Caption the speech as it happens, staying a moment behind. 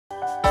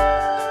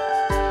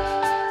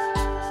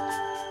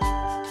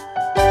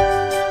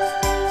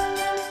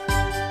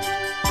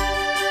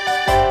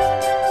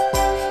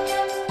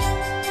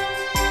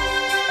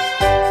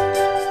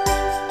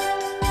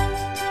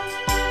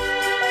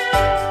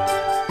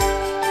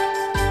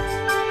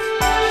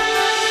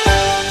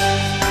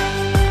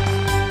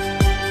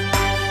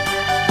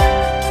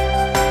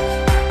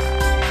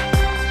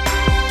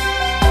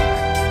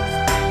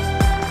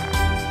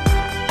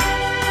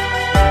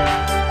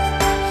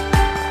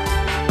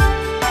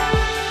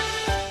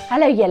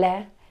Hallo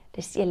julle,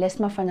 dis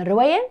Elisma van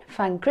Rooyen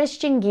van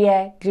Christian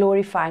Gear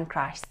Glorifying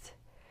Christ.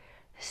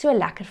 So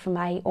lekker vir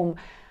my om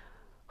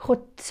God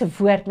se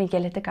woord met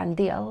julle te kan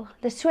deel.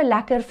 Dit is so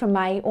lekker vir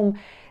my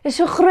dit is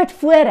so groot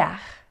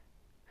voorreg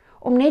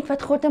om net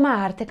wat God in my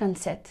hart te kan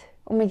sit,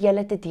 om met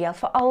julle te deel.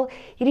 Veral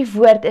hierdie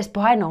woord is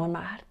baie na in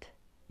my hart.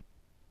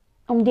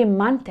 Om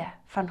diamante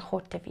van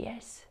God te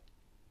wees.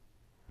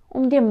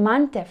 Om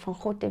diamante van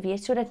God te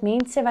wees, sodat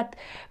mense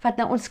wat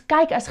na ons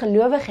kyk as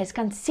gelowiges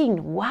kan sien,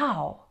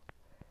 wow,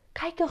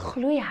 kyk hoe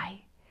gloei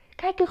hy,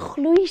 kyk hoe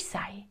gloei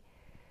sy.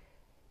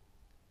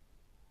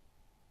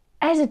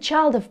 As a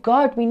child of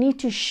God, we need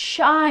to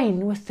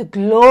shine with the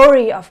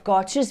glory of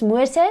God. Soos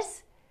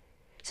Moses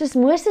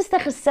se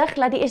gesig,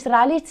 laat die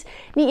Israeliets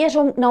nie eers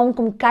na hom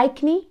kom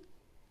kyk nie.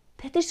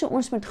 Dit is hoe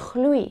ons moet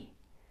gloei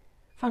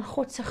van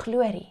God se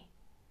glorie.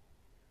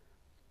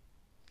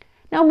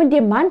 Nou, om 'n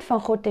diamant van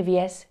God te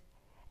wees,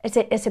 is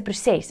 'n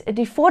proses.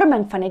 Die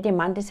vorming van 'n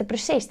diamant is 'n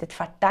proses. Dit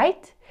vat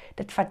tyd,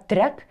 dit vat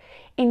druk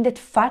en dit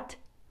vat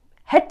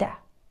hitte,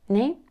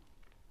 né?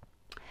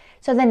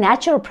 So the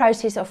natural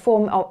process of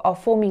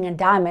forming a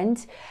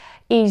diamond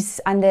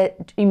is under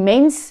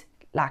immense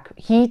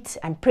heat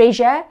and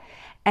pressure,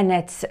 and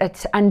it's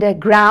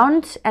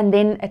underground, and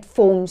then it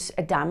forms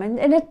a diamond,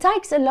 and it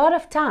takes a lot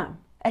of time.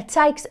 It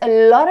takes a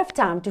lot of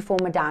time to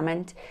form a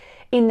diamond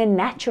in the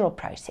natural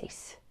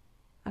process.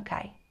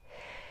 Okay.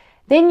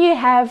 Then you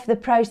have the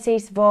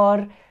process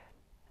waar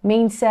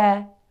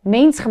mense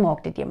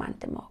mensgemaakte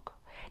diamante maak.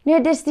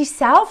 Nou, dis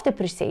dieselfde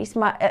proses,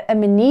 maar 'n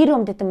manier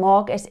om dit te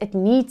maak is, it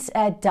needs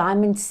a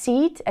diamond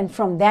seed, and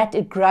from that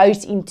it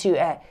grows into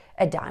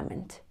a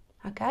diamond.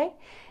 Okay?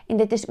 En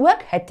dit is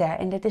ook hitte,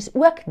 en dit is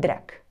ook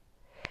druk.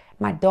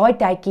 Maar daai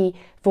tydjie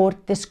word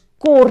dis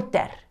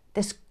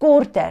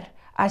korter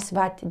as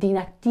wat die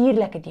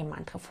natuurlike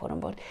diamant gevorm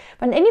word.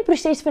 Want in die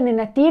proses van die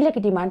natuurlike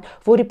diamant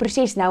word die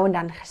proses nou en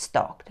dan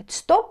gestaak. Dit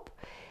stop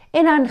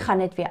en dan gaan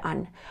dit weer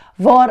aan.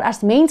 Waar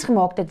as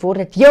mensgemaak dit word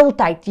dit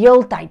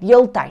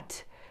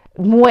heeltyd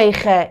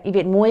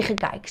mooi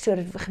gekyk, so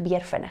dit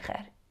gebeur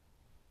vinniger.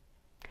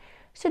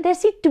 So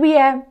dis die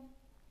twee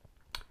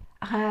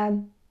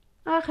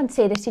ek gaan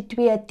sê dis die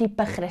twee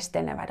tipe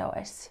Christene wat daar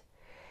is.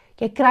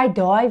 Jy kry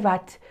daai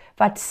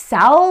wat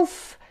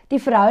self die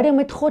verhouding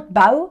met God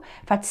bou,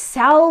 wat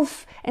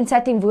self in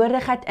sy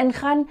teenwoordigheid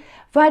ingaan,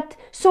 wat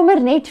sommer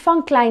net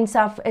van kleins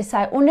af is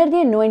hy onder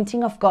the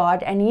anointing of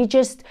God, and he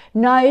just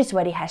knows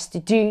what he has to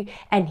do,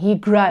 and he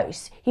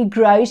grows. He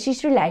grows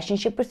his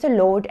relationship with the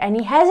Lord, and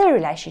he has a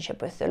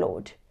relationship with the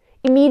Lord.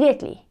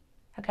 Immediately.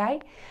 Okay?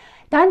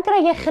 Dan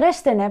kry jy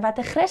Christene wat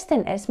 'n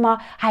Christen is,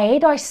 maar hy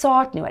het daai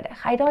saad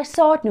nodig. Hy het daai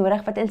saad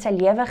nodig wat in sy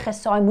lewe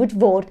gesaai moet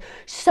word,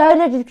 so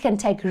that it can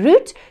take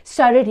root,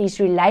 so that his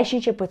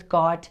relationship with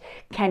God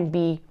can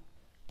be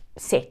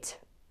set.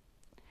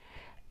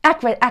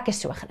 Ek is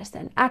so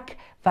Christen. Ek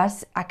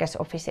is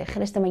obviously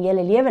Christen my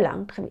hele lewe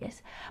lank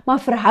gewees. Maar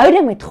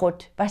verhouding met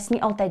God was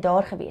nie altyd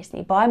daar gewees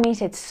nie. Baie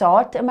mense het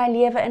saad in my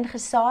lewe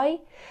ingesaai,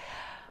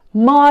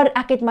 maar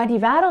ek het maar die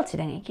wêreldse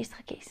dingetjies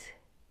gekies.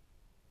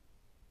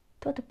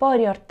 Tot 'n paar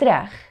jaar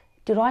terug,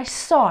 toe daai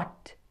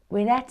saad,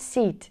 when that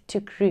seed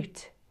took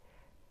root,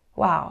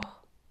 wow,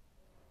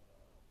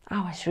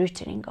 I was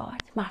rooted in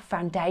God. My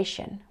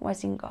foundation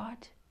was in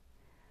God.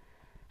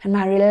 And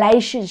my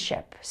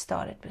relationship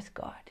started with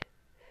God.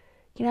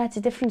 You know, it's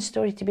a different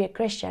story to be a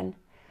Christian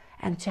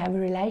and to have a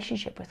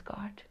relationship with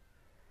God.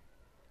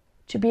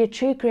 To be a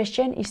true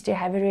Christian is to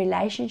have a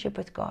relationship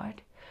with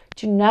God.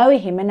 To know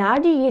Him. And how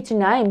do you get to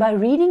know Him? By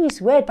reading His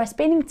Word, by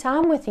spending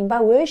time with Him, by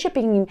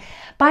worshiping Him,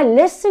 by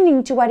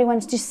listening to what He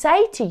wants to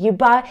say to you,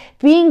 by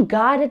being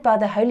guided by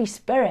the Holy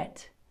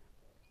Spirit.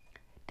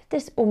 Dit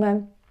is om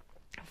 'n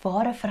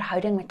ware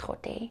verhouding met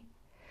God te hê.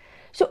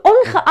 So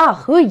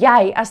ongeag hoe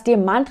jy as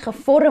diamant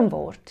gevorm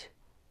word,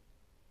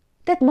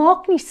 dit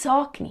maak nie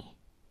saak nie.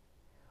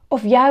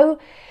 Of jou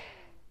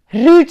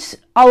roots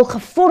al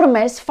gevorm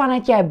is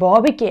vandat jy 'n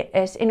babatjie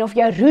is, en of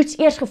jou roots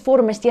eers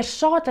gevorm is deur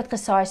saad wat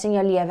gesaai is in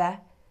jou lewe,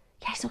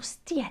 jy is nog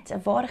steeds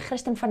 'n ware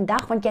Christen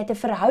vandag, want jy het 'n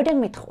verhouding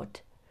met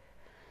God.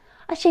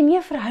 As jy nie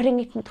 'n verhouding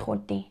het met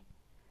God nie,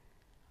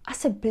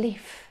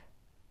 asseblief,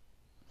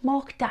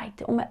 maak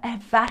tyd om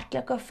 'n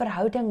werklike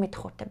verhouding met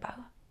God te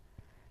bou.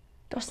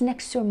 Daar's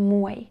niks so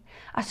mooi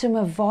as om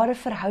 'n ware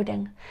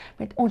verhouding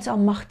met ons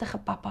almagtige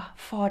Papa,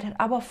 Vader,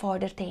 Abba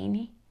Vader te hê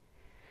nie.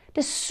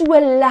 Dit is so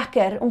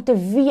lekker om te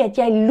weet,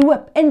 jy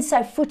loop in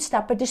sy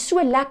voetstappe. Dit is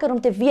so lekker om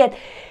te weet,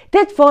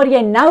 dit waar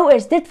jy nou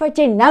is, dit wat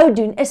jy nou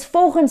doen, is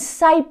volgens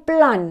sy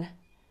plan.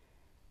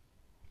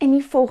 En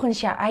nie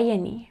volgens jou eie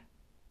nie.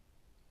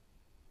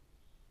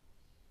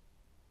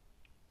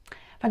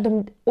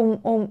 Want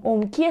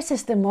om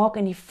keuses te maak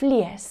in die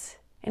vlees,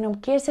 en om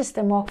keuses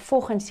te maak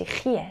volgens die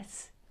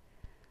gees,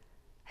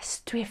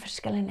 is twee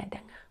verskillende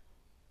dinge.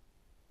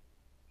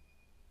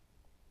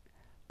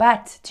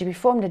 But to be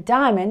formed a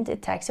diamond,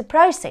 it takes a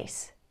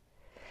process.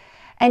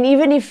 And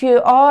even if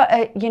you are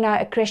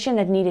a Christian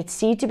that needed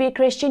seed to be a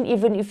Christian,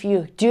 even if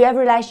you do have a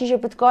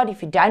relationship with God,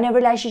 if you don't have a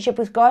relationship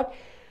with God,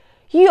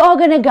 You are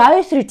going to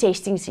go through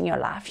testings in your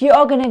life. You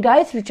are going to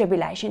go through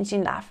tribulations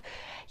in life.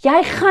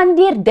 Jy gaan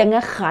deur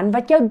dinge gaan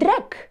wat jou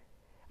druk.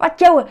 Wat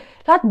jou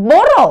laat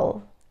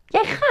borrel.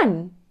 Jy gaan.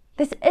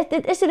 Dit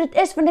is hoe dit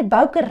is, want dit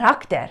bou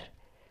karakter.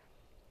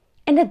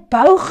 En dit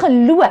bou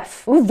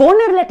geloof. Hoe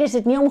wonderlik is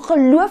dit nie om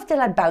geloof te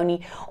laat bou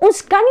nie. Ons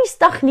kan nie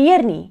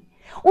stagneer nie.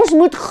 Ons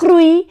moet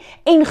groei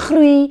en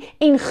groei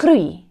en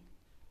groei.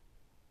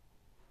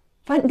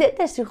 Want dit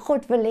is hoe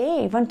God wil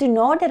hê, want hoe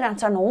nader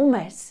ons aan hom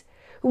is,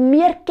 hoe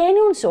meer ken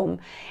ons hom.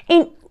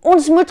 En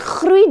ons moet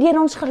groei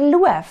deur ons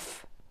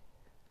geloof.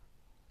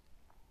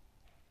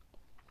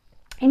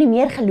 En hoe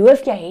meer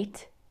geloof jy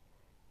het,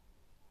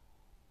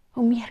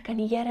 hoe meer kan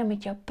die Here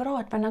met jou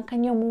praat, want dan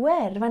kan jy hom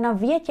hoor, want dan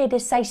weet jy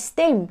dis sy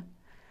stem.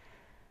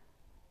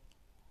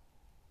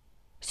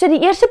 So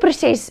die eerste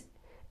proses,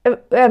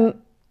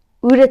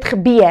 hoe dit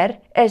gebeur,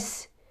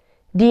 is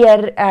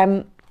deur,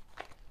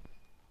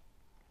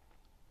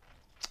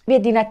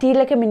 weet die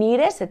natuurlike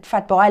manier is, dit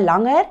vat baie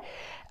langer,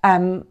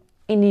 en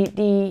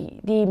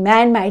die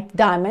man-made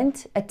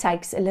diamond, it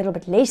takes a little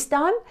bit less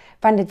time,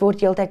 want dit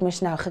word heeltyd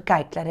moes nou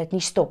gekyk, dat dit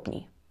nie stop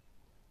nie.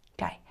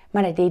 Okay,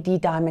 maar die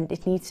diamond,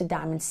 it needs a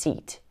diamond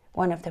seed.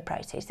 One of the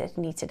processes, it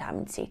needs a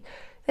diamond seed.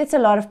 That's a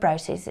lot of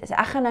processes.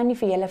 Ek gaan nou nie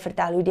vir julle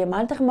vertel hoe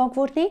diamante gemaak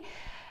word nie.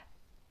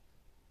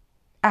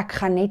 Ek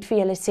gaan net vir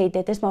julle sê,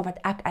 dit is maar wat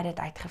ek uit dit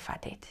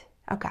uitgevat het.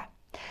 Okay,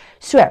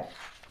 so,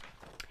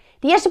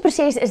 die eerste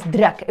proses is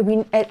druk,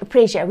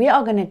 pressure. We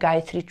are going to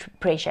go through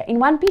pressure. In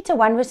 1 Peter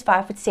 1 verse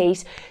 5 it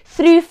says,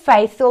 through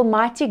faith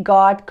Almighty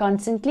God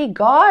constantly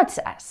guards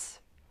us.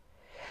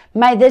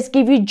 May this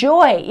give you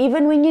joy,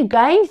 even when you're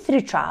going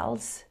through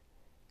trials.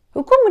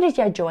 Hoekom moet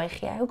dit jou joy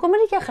gee? Hoekom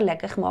moet dit jou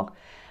gelukkig maak?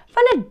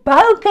 Want dit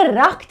bou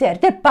karakter,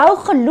 dit bou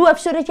geloof,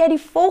 sodat jy die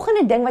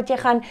volgende ding wat jy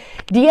gaan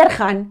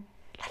deurgaan,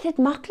 dat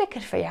dit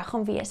makliker vir jou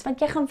gaan wees, want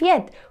jy gaan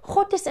weet,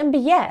 God is in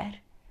beheer.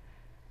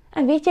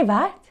 En weet jy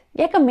wat?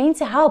 Jy kan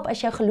mense help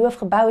as jou geloof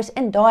gebou is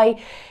in daai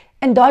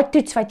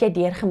toets wat jy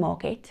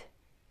deurgemaak het.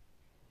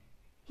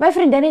 My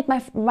vriendin het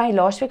my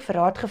laasweek vir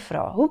raad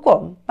gevra.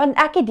 Hoekom? Want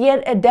ek het deur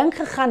 'n ding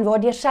gegaan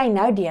waardeur sy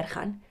nou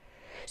deurgaan.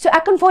 So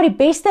ek kan vir haar die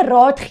beste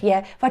raad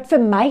gee wat vir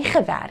my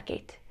gewerk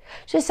het.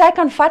 So sy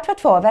kan vat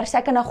wat vir haar werk,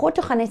 sy kan na God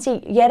toe gaan en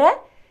sê, Here,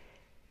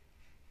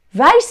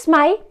 wys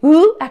my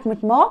hoe ek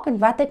moet maak en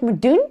wat ek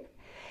moet doen,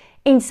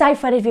 en sy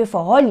vat dit weer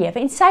vir haar lewe,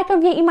 en sy kan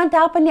weer iemand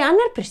help in die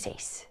ander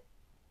proses.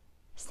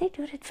 Dis net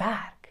hoe dit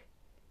werk.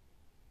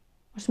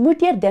 Ons moet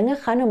deur dinge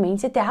gaan om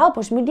mense te help,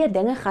 ons moet deur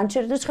dinge gaan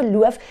sodat ons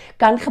geloof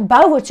kan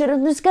gebou word, sodat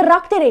ons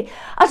karakter het.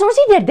 As ons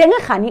nie deur dinge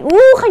gaan nie,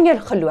 hoe gaan jou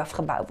geloof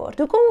gebou word?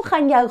 Hoekom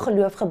gaan jou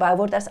geloof gebou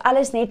word as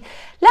alles net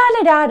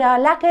la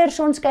lekker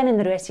sonskyn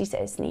en rosies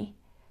is nie?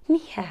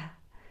 Nee.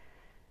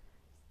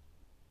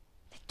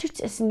 Die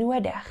toets is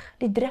nodig,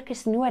 die druk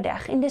is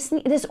nodig, en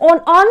dis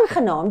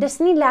onaangenaam, dis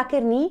nie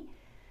lekker nie,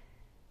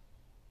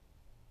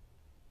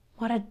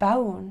 maar dit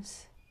bou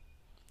ons.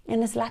 En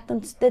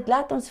dit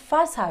laat ons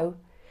vashou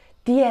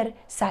deur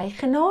sy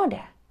genade.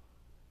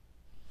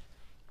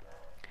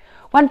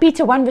 1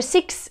 Peter 1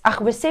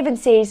 verse 7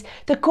 says,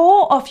 the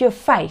core of your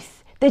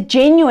faith, the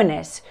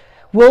genuineness,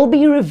 will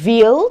be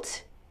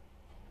revealed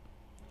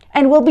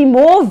and will be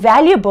more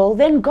valuable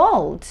than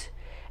gold.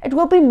 It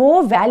will be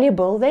more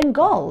valuable than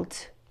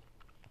gold.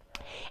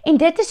 En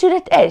dit is hoe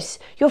dit is.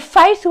 Your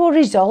faith will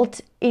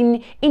result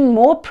in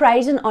more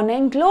praise and honor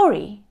and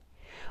glory.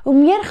 Hoe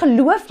meer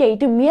geloof jy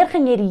het, hoe meer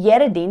gaan jy die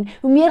Here dien,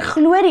 hoe meer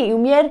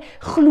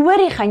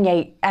glorie gaan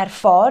jy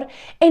ervaar,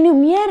 en hoe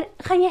meer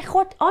gaan jy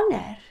God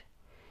honor.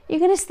 You're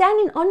going to stand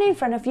in honor in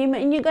front of Him,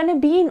 and you're going to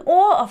be in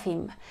awe of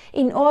Him,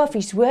 in awe of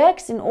His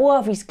works, in awe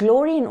of His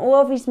glory, in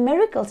awe of His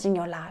miracles in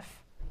your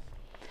life.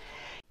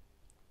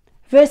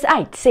 Verse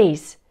 8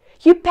 says,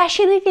 you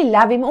passionately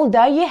love Him,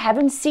 although you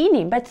haven't seen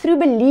Him, but through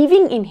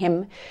believing in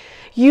Him,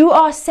 you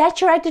are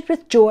saturated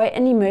with joy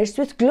and immersed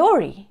with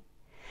glory.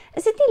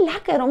 Is dit nie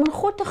lekker om in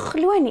God te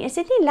glo nie? Is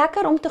dit nie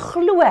lekker om te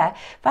glo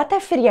wat hy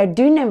vir jou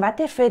doen en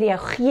wat hy vir jou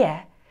gee?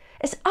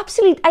 Is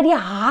absoluut uit die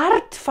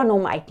hart van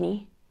hom uit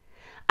nie.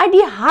 Uit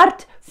die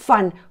hart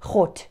van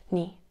God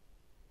nie.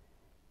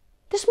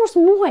 Dis mos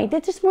mooi,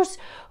 dit is mos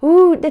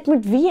hoe dit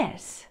moet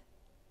wees.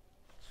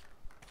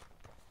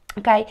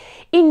 Okay,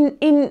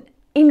 in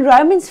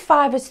Romans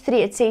 5 verse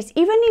 3 it says,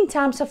 even in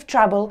times of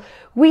trouble,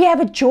 we have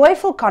a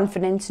joyful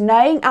confidence,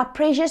 knowing our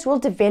pressures will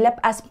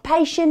develop as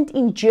patient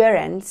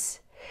endurance.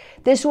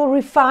 This will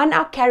refine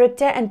our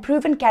character and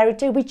proven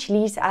character which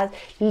leads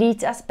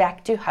us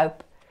back to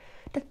hope.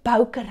 Dit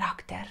bou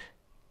karakter.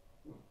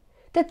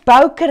 Dit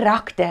bou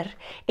karakter.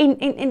 En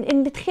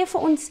dit gee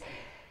vir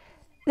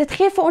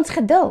ons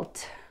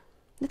geduld.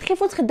 Dit gee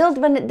vir ons geduld,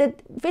 want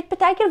dit weet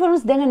baie keer wil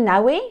ons dinge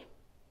nou hê,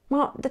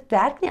 maar dit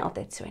werk nie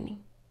altyd so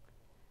nie.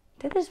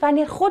 Dit is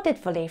wanneer God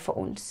dit wil hê vir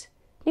ons,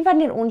 nie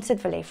wanneer ons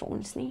dit wil hê vir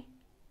ons nie.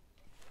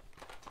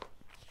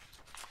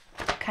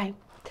 Okay.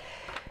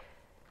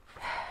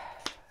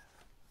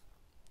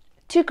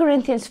 2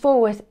 Corinthians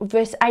 4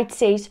 verse 8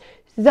 says,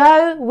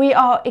 though we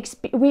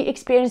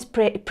experience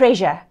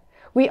pressure,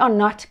 we are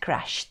not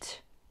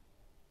crushed.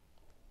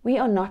 We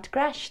are not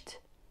crushed.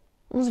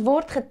 Ons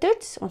word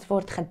getoets, ons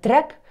word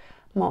gedruk,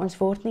 maar ons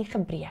word nie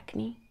gebreek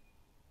nie.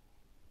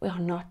 We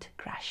are not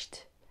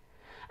crushed.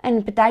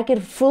 En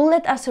partykeer voel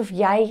dit asof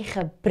jy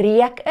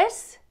gebreek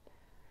is,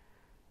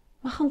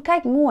 maar gaan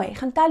kyk mooi,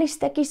 gaan tel die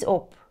stukkies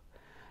op.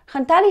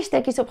 Gaan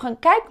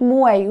kyk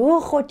mooi hoe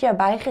God jou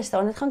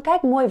bygestaan het, gaan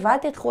kyk mooi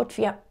wat het God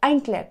vir jou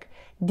eintlik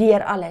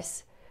deur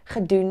alles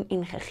gedoen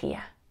en gegee.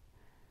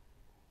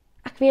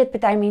 Ek weet,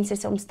 party mense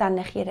se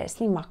omstandighede is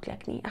nie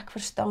maklik nie, ek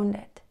verstaan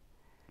dit.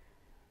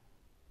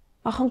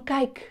 Maar gaan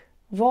kyk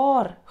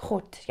waar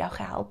God jou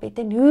gehelp het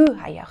en hoe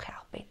hy jou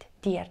gehelp het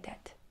deur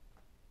dit.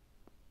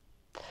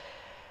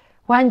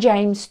 1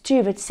 James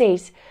 2 it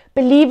says,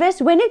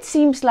 Believers, when it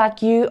seems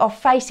like you are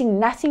facing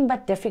nothing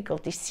but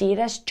difficulty, see it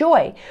as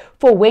joy.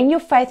 For when your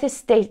faith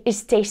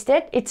is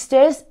tested, it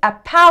stirs a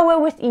power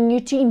within you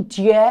to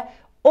endure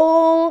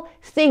all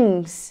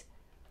things.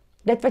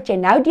 Dit wat jy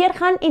nou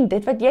deurgaan en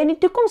dit wat jy in die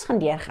toekoms gaan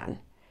deurgaan.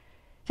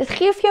 Dit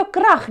gee vir jou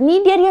krag,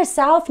 nie deur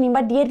jouself nie,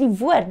 maar deur die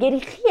woord, deur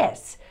die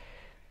gees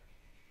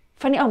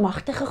van die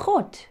almagtige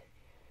God.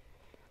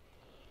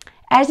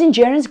 As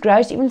endurance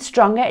grows even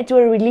stronger, it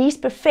will release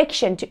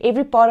perfection to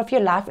every part of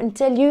your life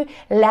until you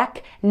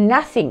lack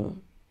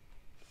nothing.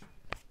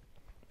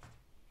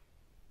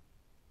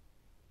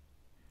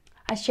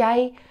 As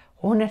jy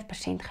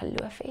 100%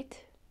 geloof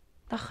het,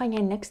 dan gaan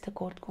jy niks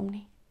tekort kom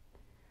nie.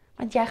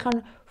 Want jy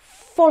gaan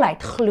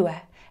voluit glo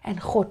in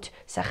God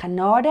se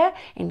genade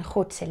en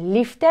God se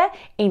liefde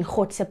en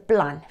God se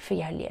plan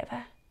vir jou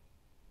lewe.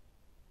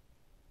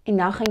 En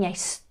dan gaan jy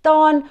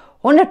staan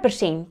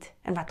 100%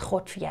 in wat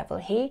God vir jou wil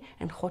hê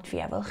en God vir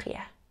jou wil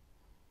gee.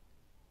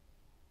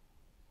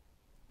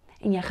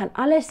 En jy gaan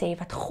alles hê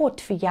wat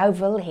God vir jou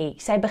wil hê,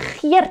 sy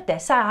begeerte,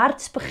 sy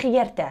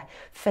hartsbegeerte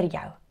vir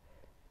jou.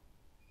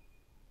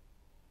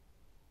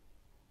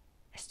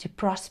 Is to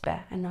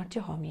prosper and not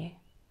to harm you.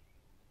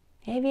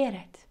 Jy weet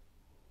dit.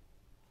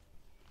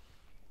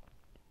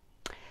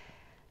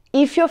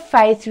 If your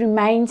faith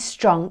remains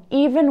strong,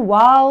 even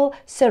while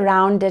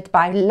surrounded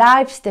by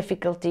life's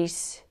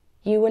difficulties,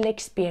 you will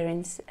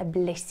experience a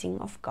blessing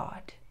of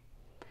God.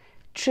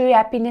 True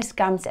happiness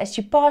comes as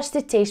you pass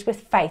the test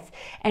with faith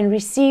and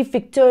receive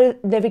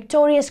the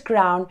victorious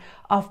crown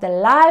of the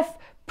life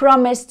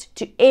promised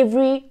to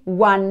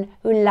everyone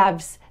who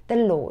loves the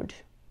Lord.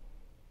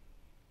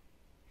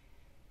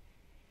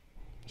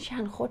 As jy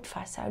aan God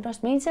vashou,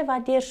 daar's mense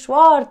wat deur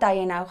swaar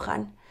tye nou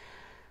gaan.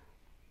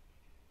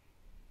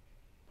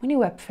 Moenie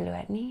hoop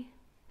verloor nie,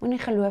 moenie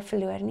geloof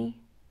verloor nie.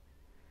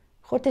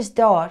 God is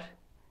daar.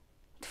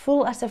 Het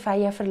voel asof hy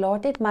jou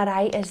verlaat het, maar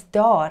hy is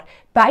daar.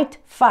 Byt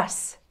vas.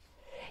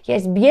 Jy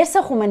is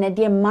besig om in 'n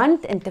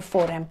diamant in te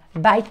vorm.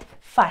 Byt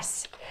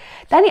vas.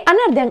 Dan die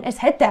ander ding is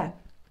hitte.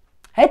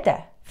 Hitte,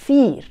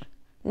 vuur,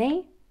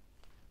 né?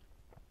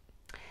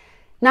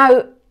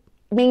 Nou,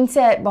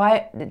 mense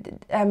baie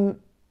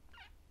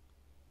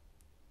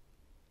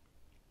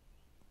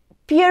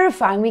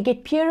purifying, we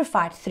get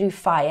purified through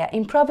fire.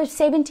 In Proverbs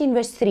 17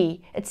 verse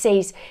 3, it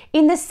says,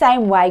 In the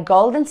same way,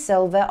 gold and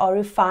silver are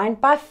refined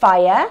by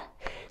fire,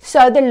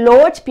 so the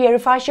Lord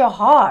purifies your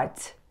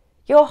heart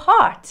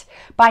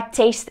by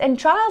tests and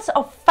trials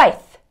of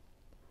faith.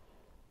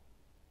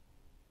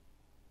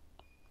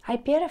 Hy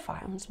purify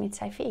ons met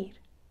sy vuur.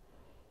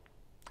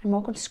 Hy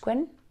maak ons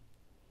skoon.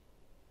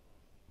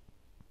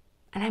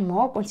 En hy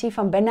maak ons hier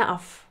van binne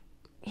af.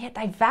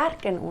 Weet, hy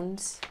werk in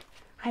ons.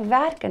 Hy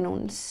werk in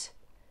ons.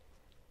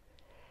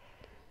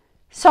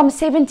 Psalm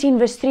 17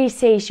 verse 3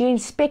 says, You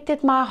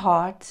inspected my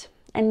heart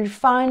and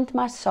refined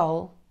my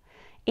soul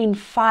in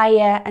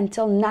fire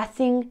until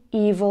nothing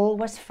evil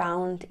was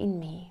found in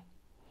me.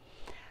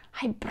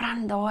 Hy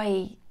brand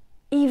daai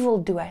evil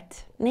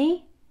dood,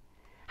 nie?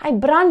 Hy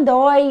brand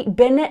daai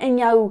binne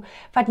in jou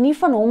wat nie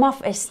van hom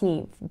af is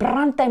nie,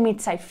 brand hy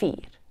met sy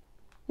vuur,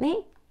 nie?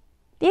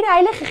 Die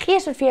Heilige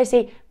Gees wat vir jou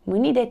sê,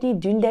 moenie dit nie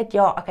doen dit,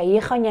 ja, okay,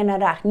 hier gaan jy nou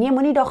reg, nee,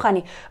 moenie daar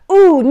gaan nie,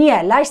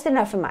 nee, luister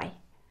nou vir my.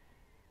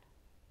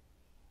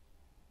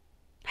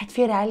 Hy het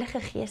vir die Heilige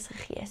Gees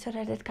gegee,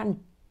 sodat dit kan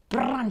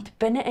brand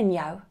binne in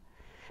jou,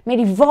 met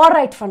die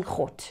waarheid van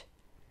God,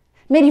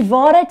 met die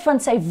waarheid van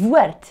sy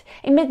woord,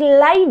 en met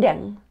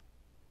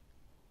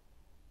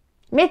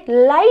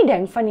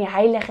leiding van die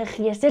Heilige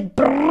Gees, dit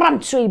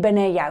brand so hier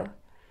binne jou.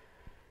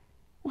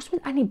 Ons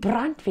moet aan die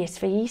brand wees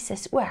vir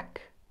Jesus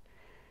ook.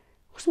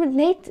 Ons moet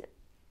net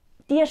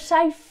deur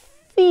sy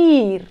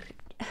vuur,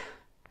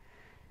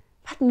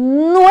 wat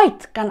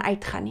nooit kan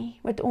uitgaan nie,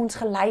 met ons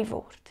gelei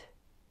word.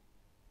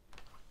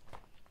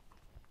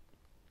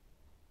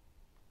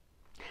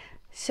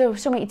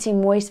 Sommer ietsie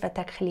moois wat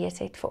ek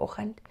gelees het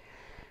vanoggend.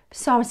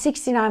 Psalm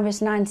 69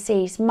 verse 9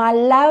 says, My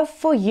love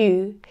for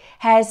you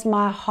has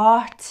my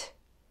heart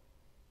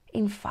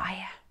in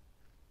fire.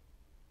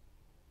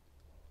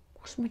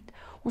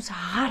 Ons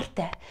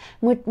harte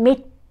moet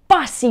met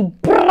passie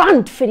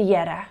brand vir die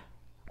Here.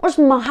 Ons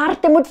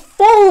harte moet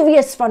vol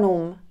wees van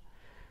hom.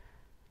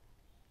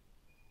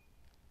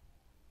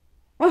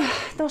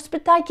 Daar's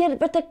baie keer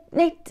wat ek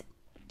net,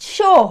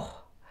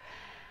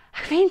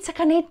 ek wens ek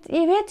kan net,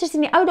 jy weet, soos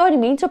in die ou dae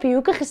die mense op die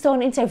hoeke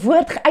gestaan en sy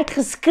woord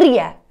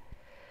uitgeskree.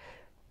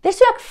 Dis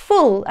hoe ek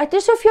voel, dit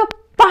is of jou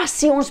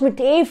passie ons moet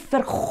hê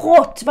vir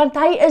God, want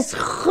hy is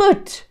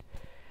goed.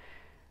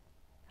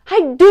 Hy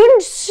doen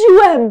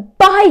so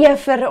baie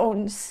vir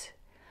ons.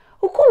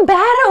 Hoekom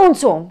bære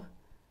ons hom?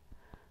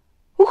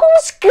 Hoekom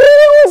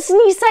skree ons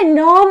nie sy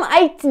naam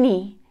uit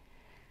nie?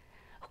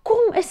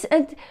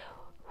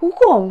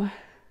 Hoekom?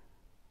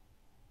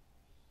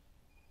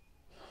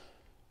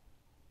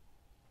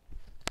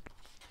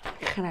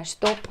 Ek gaan nou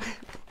stop.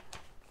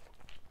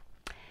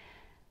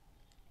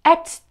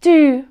 Acts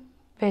 2,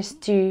 verse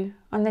 2,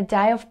 on the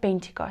day of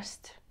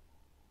Pentecost.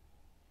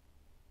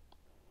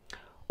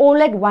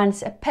 All at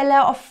once a pillar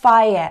of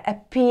fire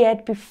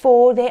appeared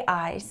before their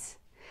eyes.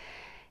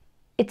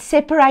 It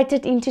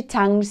separated into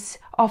tongues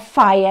of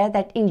fire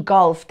that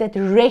engulfed, that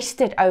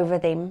rested over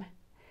them,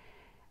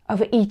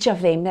 over each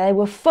of them. They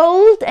were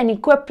filled and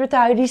equipped with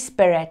the Holy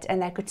Spirit,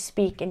 and they could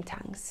speak in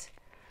tongues.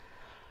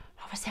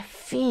 Daar was 'n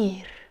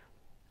vuur.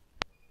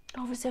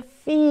 Daar was 'n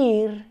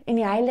vuur en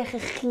die Heilige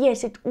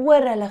Gees het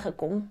oor hulle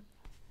gekom.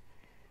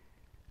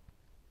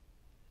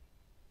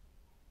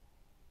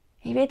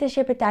 Jy weet as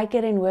jy baie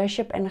keer in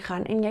worship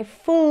ingaan en jy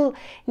voel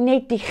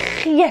net die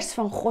Gees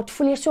van God,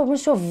 voel jy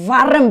soms so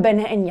warm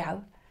binne in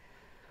jou.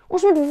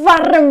 Ons moet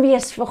warm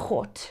wees vir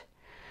God.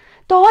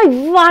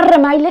 Daai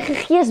warm Heilige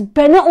Gees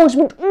binne ons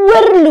moet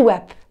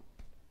oorloop.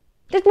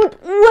 Dit moet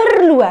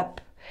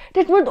oorloop.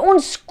 Dit moet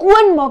ons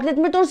skoonmaak, dit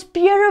moet ons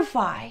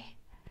purify.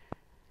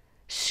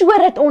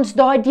 Sodat ons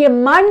daai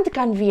diamant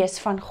kan wees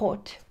van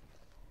God.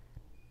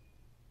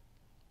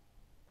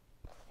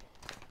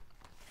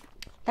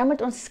 Dan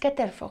moet ons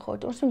skitter vir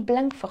God, ons moet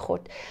blink vir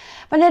God.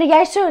 Wanneer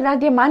jy so na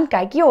die diamant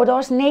kyk,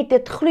 daar's net,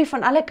 dit gloei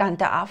van alle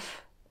kante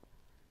af.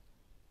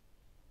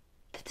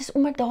 Dit is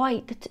omdat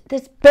dit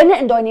is binne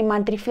in daai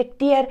diamant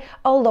reflekteer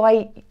al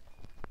daai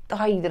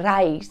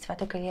reis,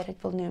 wat ook al jy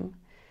dit wil noem.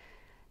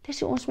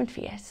 Dis hoe ons moet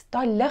wees,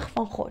 daai lig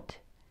van God.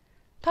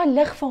 Daai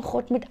lig van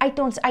God moet uit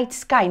ons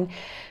uitskyn.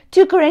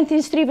 2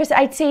 Corinthians 3 verse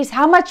 8 says,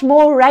 how much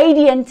more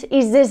radiant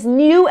is this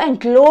new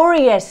and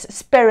glorious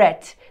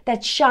spirit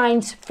that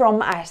shines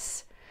from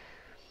us.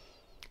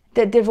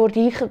 Dit word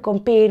hier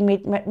gecompare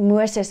met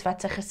Moses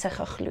wat sy gesig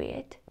gegloei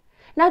het.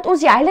 Nou het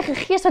ons die Heilige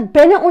Gees wat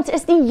binne ons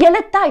is die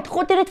hele tyd.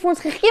 God het dit vir ons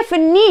gegee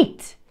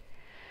verniet.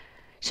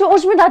 So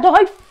ons moet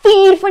daai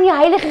vuur van die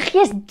Heilige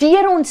Gees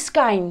deur ons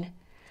skyn.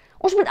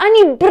 Ons moet aan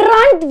die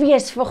brand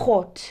wees vir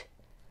God.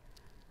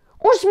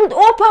 Ons moet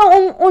ophou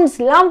om ons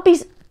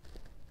lampies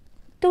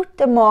toe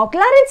te maak.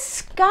 Laat dit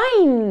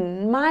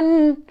skyn,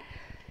 man.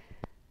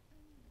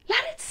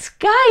 Laat dit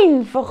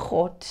skyn vir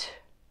God.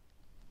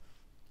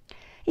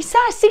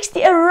 Isaiah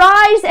 60,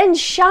 arise and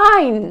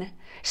shine.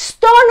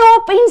 Staan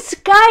op en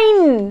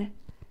skyn.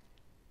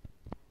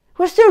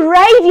 We're so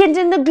radiant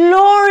in the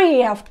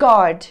glory of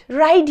God.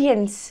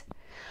 Radiance.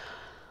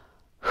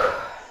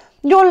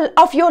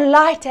 Of your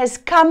light has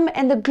come,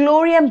 and the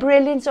glory and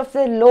brilliance of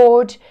the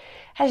Lord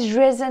has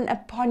risen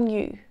upon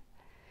you.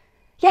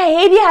 Jy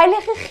het die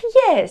Heilige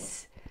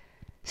Gees.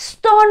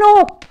 Staan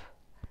op.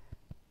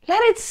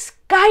 Laat dit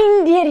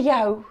skyn deur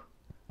jou.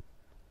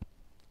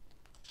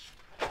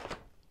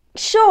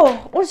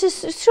 Ons is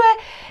so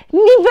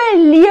nuwe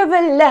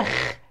lewe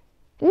lig.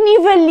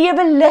 Nuwe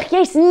lewe lig.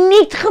 Jy's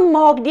nuut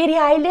gemaak deur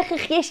die Heilige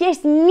Gees.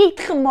 Jy's nuut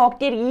gemaak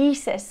deur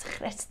Jesus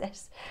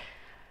Christus.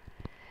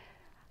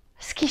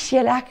 Ekskuus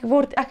julle,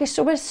 ek is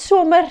sommer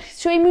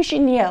so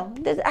emosioneel.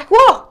 Ek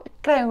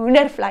kry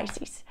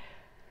hoendervleisies.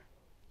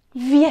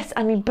 Wees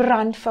aan die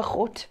brand vir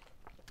God.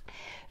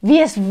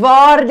 Wees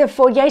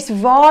waardevol, jy's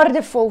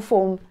waardevol vir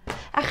hom.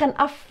 Ek gaan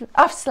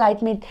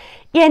afsluit met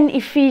 1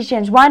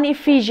 Ephesians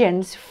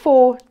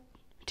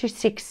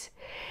 4-6.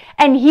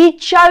 And he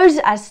chose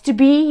us to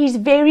be his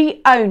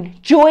very own,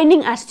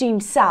 joining us to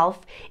himself,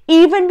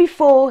 even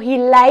before he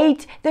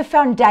laid the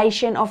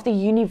foundation of the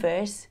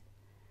universe.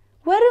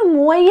 Hoor hoe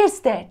mooi is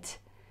dit?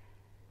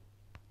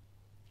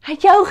 Hy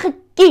het jou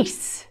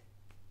gekies.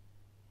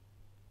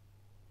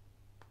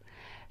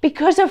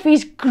 Because of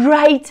his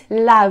great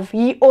love,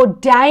 he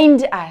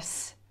ordained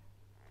us.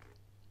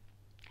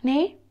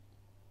 Nee?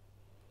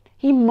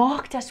 He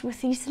marked us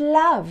with his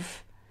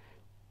love.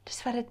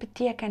 Dis wat dit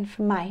beteken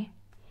vir my.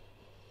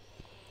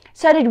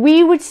 So that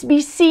we would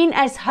be seen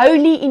as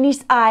holy in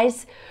his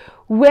eyes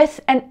with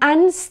an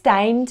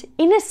unstained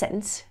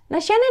innocence. Nou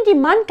as jy na die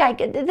man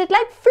kyk, dit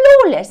lyk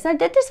flawless. Nou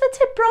dit is wat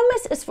sy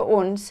promise is vir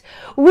ons.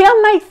 We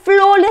are made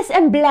flawless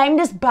and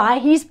blameless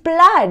by his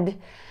blood.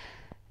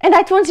 En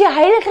hy het ons die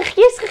Heilige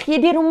Gees gegee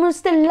deur om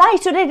ons te lei,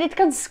 sodat dit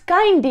kan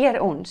skyn deur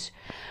ons.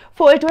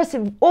 For it was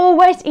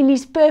always in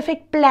his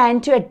perfect plan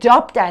to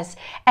adopt us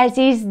as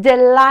his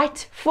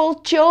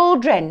delightful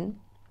children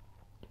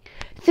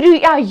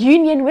through our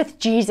union with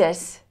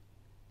Jesus.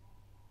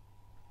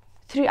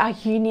 Through our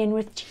union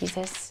with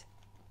Jesus.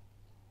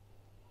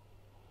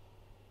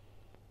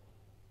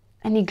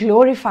 And he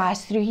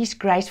glorifies through his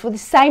grace for the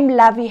same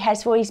love he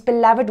has for his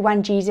beloved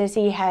one Jesus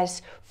he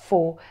has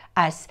for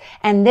us.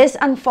 And this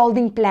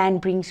unfolding plan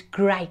brings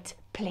great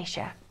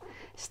pleasure.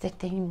 Is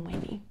dit nie mooi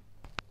nie?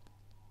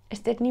 Is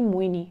dit nie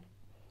mooi nie?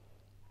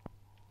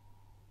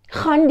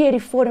 Gaan deur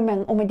die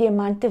vorming om 'n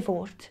diamant te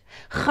word.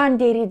 Gaan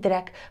deur die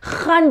druk.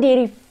 Gaan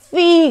deur die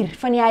vuur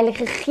van die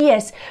Heilige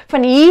Gees,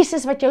 van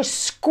Jesus wat jou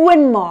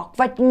skoon maak,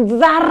 wat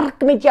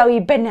werk met jou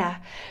hier binne,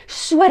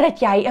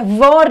 sodat jy 'n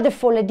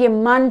waardevolle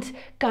diamant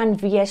kan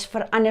wees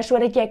vir ander,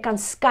 sodat jy kan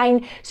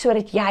skyn,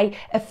 sodat jy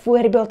 'n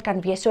voorbeeld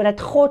kan wees, sodat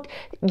God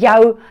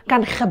jou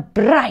kan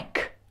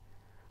gebruik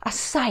as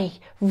sy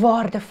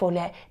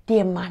waardevolle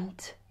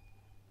diamant.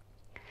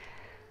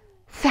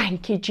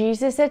 Thank you,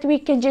 Jesus, that we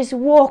can just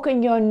walk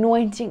in your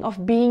anointing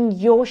of being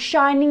your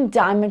shining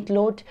diamond,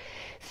 Lord.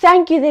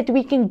 Thank you that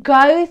we can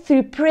go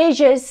through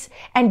pressures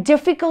and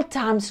difficult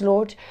times,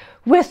 Lord,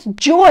 with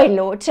joy,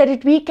 Lord, so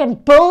that we can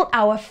build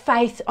our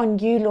faith on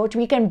you, Lord.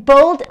 We can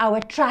build our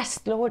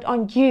trust, Lord,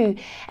 on you,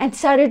 and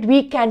so that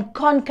we can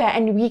conquer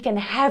and we can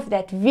have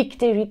that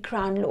victory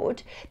crown,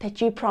 Lord,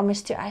 that you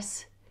promised to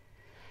us.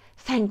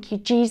 Thank you,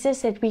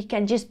 Jesus, that we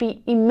can just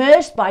be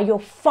immersed by your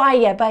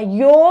fire, by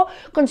your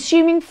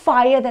consuming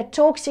fire that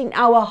talks in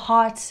our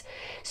hearts,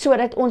 so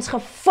that ons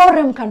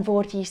gevorm kan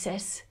word,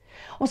 Jesus.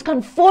 Ons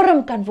kan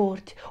vorm kan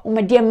word om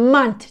 'n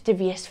diamant te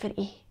wees vir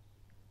u.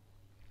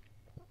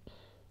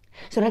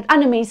 Sodat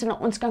ander mense na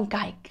ons kan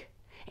kyk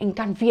en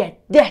kan weet,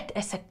 dit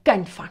is 'n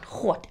kind van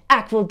God.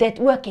 Ek wil dit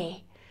ook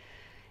hê.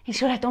 En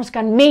sodat ons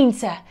kan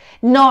mense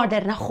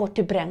nader na God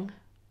toe bring.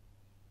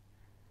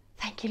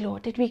 Thank you,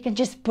 Lord, that we can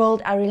just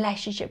build our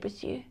relationship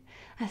with you.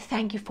 And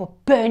thank you for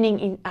burning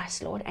in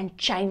us, Lord, and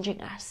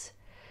changing us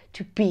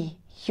to be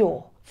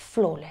your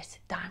flawless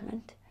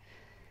diamond.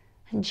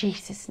 In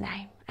Jesus'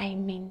 name,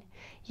 amen.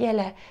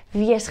 Julle,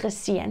 wees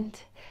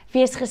geseënd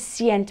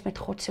met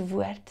God se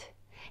woord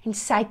en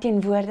sy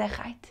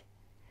teenwoordigheid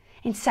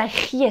en sy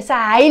Gees, sy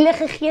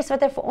Heilige Gees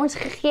wat hy vir ons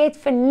gegee het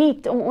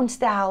verniet om ons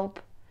te help.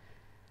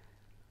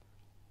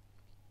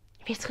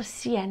 Wees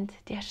geseënd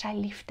deur sy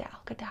liefde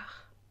elke dag.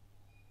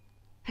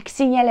 Ek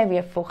sien julle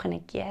weer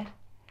volgende keer.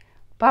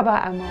 Bye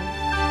bye,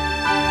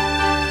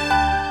 ouma.